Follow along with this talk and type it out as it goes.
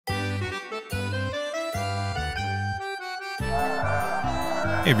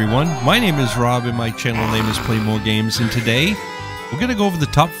Hey everyone, my name is Rob and my channel name is Play More Games, and today we're going to go over the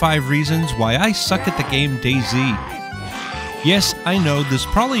top 5 reasons why I suck at the game DayZ. Yes, I know there's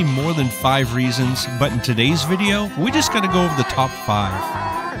probably more than 5 reasons, but in today's video, we're just going to go over the top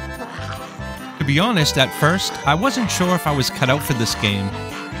 5. To be honest, at first, I wasn't sure if I was cut out for this game,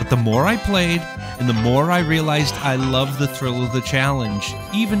 but the more I played, and the more I realized I love the thrill of the challenge,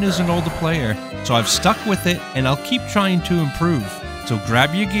 even as an older player. So I've stuck with it, and I'll keep trying to improve. So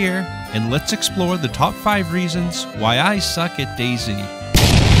grab your gear, and let's explore the top 5 reasons why I suck at DayZ.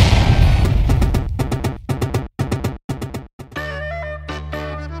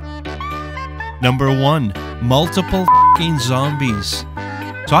 Number 1. Multiple f***ing zombies.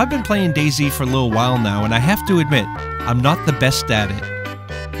 So I've been playing DayZ for a little while now, and I have to admit, I'm not the best at it.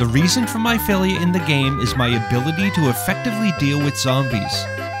 The reason for my failure in the game is my ability to effectively deal with zombies.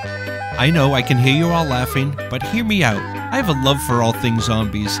 I know I can hear you all laughing, but hear me out. I have a love for all things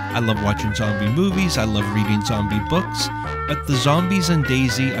zombies. I love watching zombie movies, I love reading zombie books, but the zombies in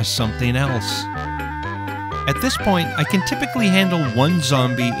DayZ are something else. At this point, I can typically handle one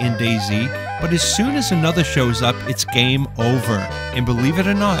zombie in DayZ, but as soon as another shows up, it's game over. And believe it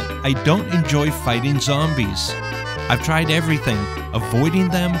or not, I don't enjoy fighting zombies. I've tried everything, avoiding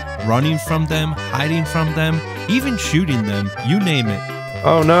them, running from them, hiding from them, even shooting them, you name it.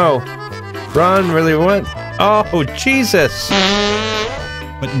 Oh no! Run, really what? Oh, Jesus!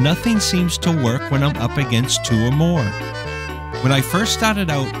 But nothing seems to work when I'm up against 2 or more. When I first started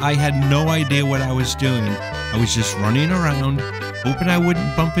out, I had no idea what I was doing. I was just running around, hoping I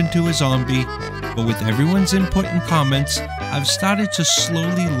wouldn't bump into a zombie, but with everyone's input and comments, I've started to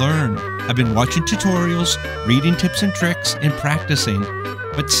slowly learn. I've been watching tutorials, reading tips and tricks, and practicing,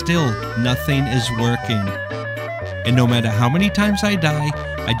 but still, nothing is working. And no matter how many times I die,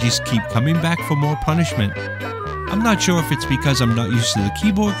 I just keep coming back for more punishment. I'm not sure if it's because I'm not used to the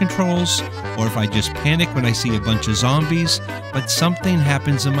keyboard controls, or if I just panic when I see a bunch of zombies, but something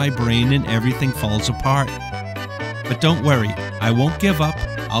happens in my brain and everything falls apart. But don't worry, I won't give up,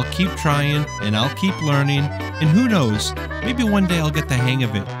 I'll keep trying, and I'll keep learning, and who knows, maybe one day I'll get the hang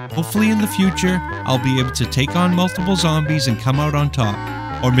of it. Hopefully in the future, I'll be able to take on multiple zombies and come out on top.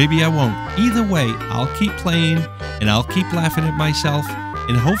 Or maybe I won't. Either way, I'll keep playing, and I'll keep laughing at myself,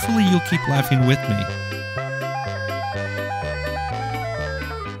 and hopefully you'll keep laughing with me.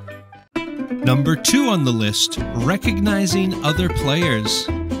 Number 2 on the list, recognizing other players.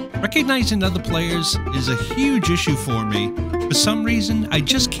 Recognizing other players is a huge issue for me. For some reason, I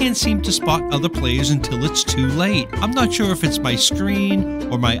just can't seem to spot other players until it's too late. I'm not sure if it's my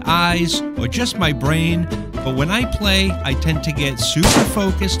screen, or my eyes, or just my brain, but when I play, I tend to get super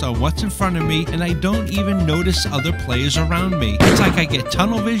focused on what's in front of me, and I don't even notice other players around me. It's like I get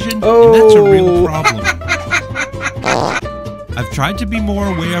tunnel vision, and that's a real problem. I've tried to be more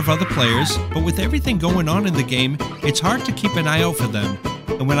aware of other players, but with everything going on in the game, it's hard to keep an eye out for them.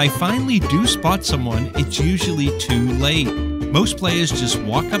 And when I finally do spot someone, it's usually too late. Most players just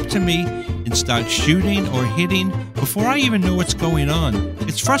walk up to me and start shooting or hitting before I even know what's going on.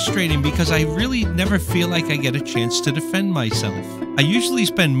 It's frustrating because I really never feel like I get a chance to defend myself. I usually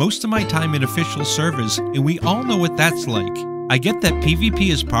spend most of my time in official servers, and we all know what that's like. I get that PvP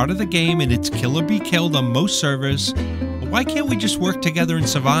is part of the game and it's kill or be killed on most servers, but why can't we just work together and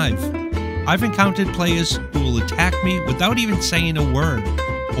survive? I've encountered players who will attack me without even saying a word,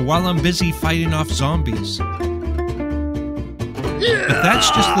 or while I'm busy fighting off zombies. But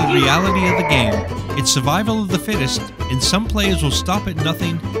that's just the reality of the game. It's survival of the fittest, and some players will stop at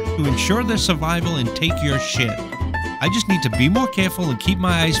nothing to ensure their survival and take your shit. I just need to be more careful and keep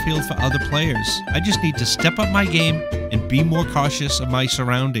my eyes peeled for other players. I just need to step up my game and be more cautious of my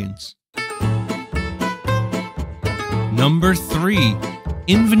surroundings. Number 3.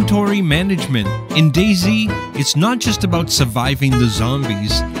 Inventory management. In DayZ, it's not just about surviving the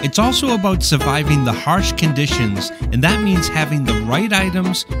zombies, it's also about surviving the harsh conditions, and that means having the right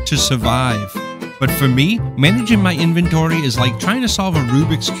items to survive. But for me, managing my inventory is like trying to solve a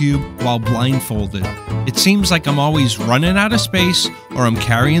Rubik's Cube while blindfolded. It seems like I'm always running out of space, or I'm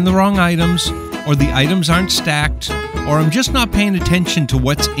carrying the wrong items, or the items aren't stacked, or I'm just not paying attention to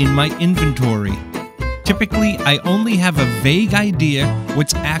what's in my inventory. Typically, I only have a vague idea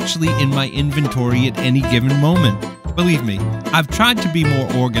what's actually in my inventory at any given moment. Believe me, I've tried to be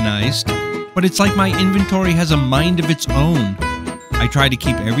more organized, but it's like my inventory has a mind of its own. I try to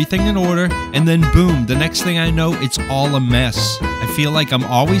keep everything in order, and then boom, the next thing I know, it's all a mess. I feel like I'm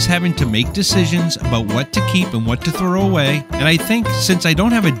always having to make decisions about what to keep and what to throw away, and I think since I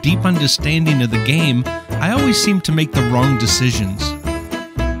don't have a deep understanding of the game, I always seem to make the wrong decisions.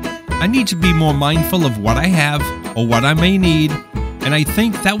 I need to be more mindful of what I have, or what I may need, and I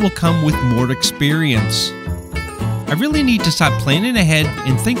think that will come with more experience. I really need to start planning ahead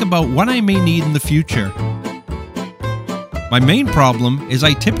and think about what I may need in the future. My main problem is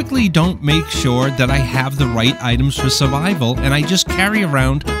I typically don't make sure that I have the right items for survival, and I just carry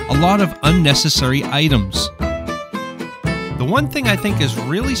around a lot of unnecessary items. The one thing I think is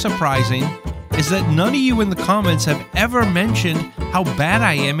really surprising is that none of you in the comments have ever mentioned how bad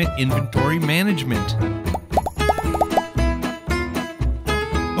I am at inventory management.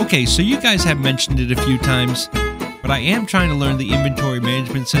 Okay, so you guys have mentioned it a few times, but I am trying to learn the inventory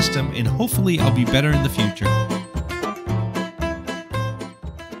management system, and hopefully I'll be better in the future.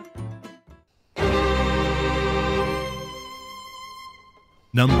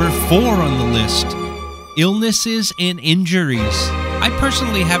 Number 4 on the list, illnesses and injuries. I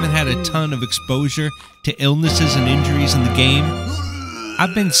personally haven't had a ton of exposure to illnesses and injuries in the game.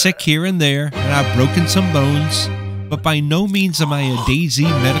 I've been sick here and there, and I've broken some bones, but by no means am I a DayZ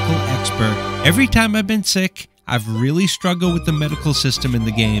medical expert. Every time I've been sick, I've really struggled with the medical system in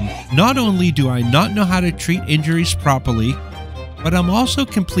the game. Not only do I not know how to treat injuries properly, but I'm also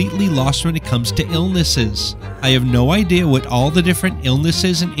completely lost when it comes to illnesses. I have no idea what all the different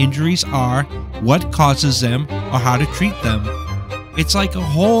illnesses and injuries are, what causes them, or how to treat them. It's like a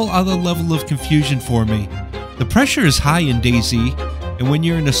whole other level of confusion for me. The pressure is high in DayZ, and when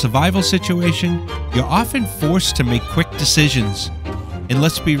you're in a survival situation, you're often forced to make quick decisions. And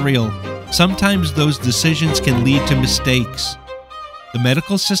let's be real, sometimes those decisions can lead to mistakes. The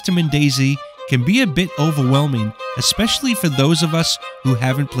medical system in DayZ can be a bit overwhelming, especially for those of us who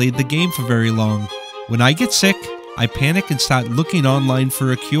haven't played the game for very long. When I get sick, I panic and start looking online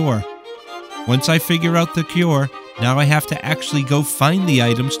for a cure. Once I figure out the cure, now I have to actually go find the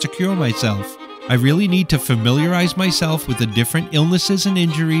items to cure myself. I really need to familiarize myself with the different illnesses and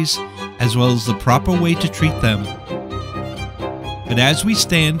injuries, as well as the proper way to treat them. But as we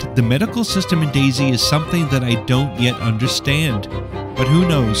stand, the medical system in DayZ is something that I don't yet understand. But who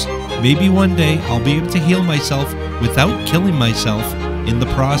knows, maybe one day I'll be able to heal myself without killing myself in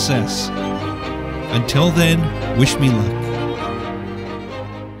the process. Until then, wish me luck.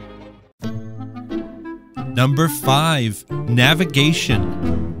 Number 5,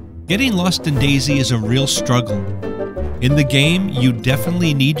 navigation. Getting lost in DayZ is a real struggle. In the game, you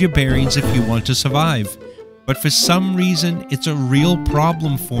definitely need your bearings if you want to survive, but for some reason, it's a real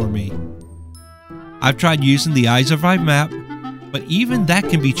problem for me. I've tried using the iSurvive map, but even that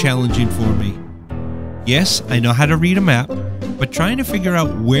can be challenging for me. Yes, I know how to read a map, but trying to figure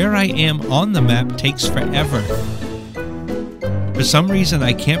out where I am on the map takes forever. For some reason,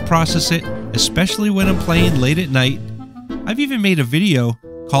 I can't process it, especially when I'm playing late at night. I've even made a video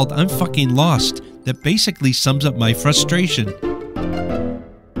called I'm Fucking Lost that basically sums up my frustration.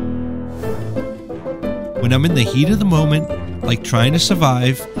 When I'm in the heat of the moment, like trying to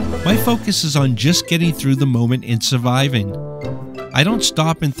survive, my focus is on just getting through the moment and surviving. I don't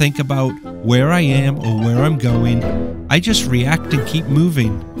stop and think about where I am or where I'm going. I just react and keep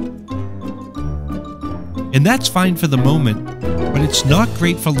moving. And that's fine for the moment, but it's not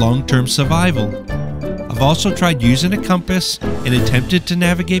great for long-term survival. I've also tried using a compass and attempted to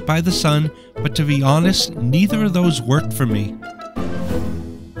navigate by the sun, but to be honest, neither of those worked for me.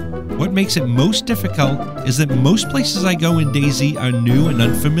 What makes it most difficult is that most places I go in DayZ are new and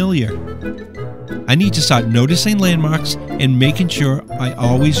unfamiliar. I need to start noticing landmarks and making sure I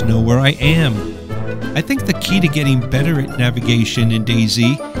always know where I am. I think the key to getting better at navigation in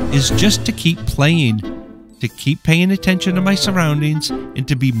DayZ is just to keep playing, to keep paying attention to my surroundings, and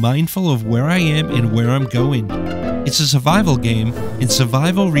to be mindful of where I am and where I'm going. It's a survival game, and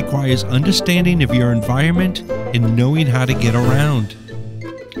survival requires understanding of your environment and knowing how to get around.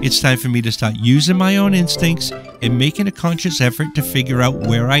 It's time for me to start using my own instincts and making a conscious effort to figure out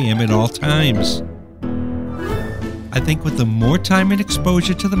where I am at all times. I think with the more time and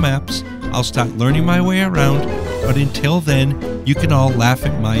exposure to the maps, I'll start learning my way around, but until then, you can all laugh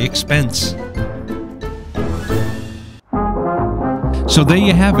at my expense. So there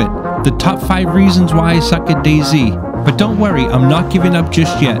you have it, the top 5 reasons why I suck at DayZ. But don't worry, I'm not giving up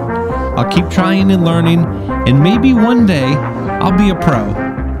just yet. I'll keep trying and learning, and maybe one day, I'll be a pro.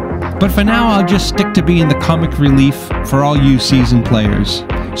 But for now, I'll just stick to being the comic relief for all you seasoned players.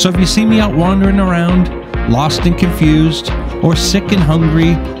 So if you see me out wandering around, lost and confused, or sick and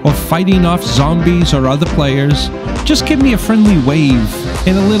hungry, or fighting off zombies or other players, just give me a friendly wave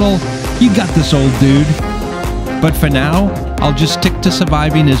and a little, "You got this, old dude." But for now, I'll just stick to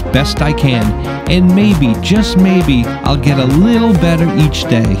surviving as best I can, and maybe, just maybe, I'll get a little better each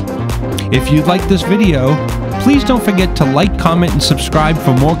day. If you like this video, Please don't forget to like, comment, and subscribe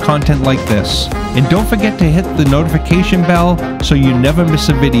for more content like this. And don't forget to hit the notification bell so you never miss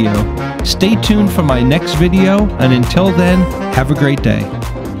a video. Stay tuned for my next video, and until then, have a great day.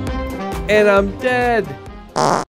 And I'm dead.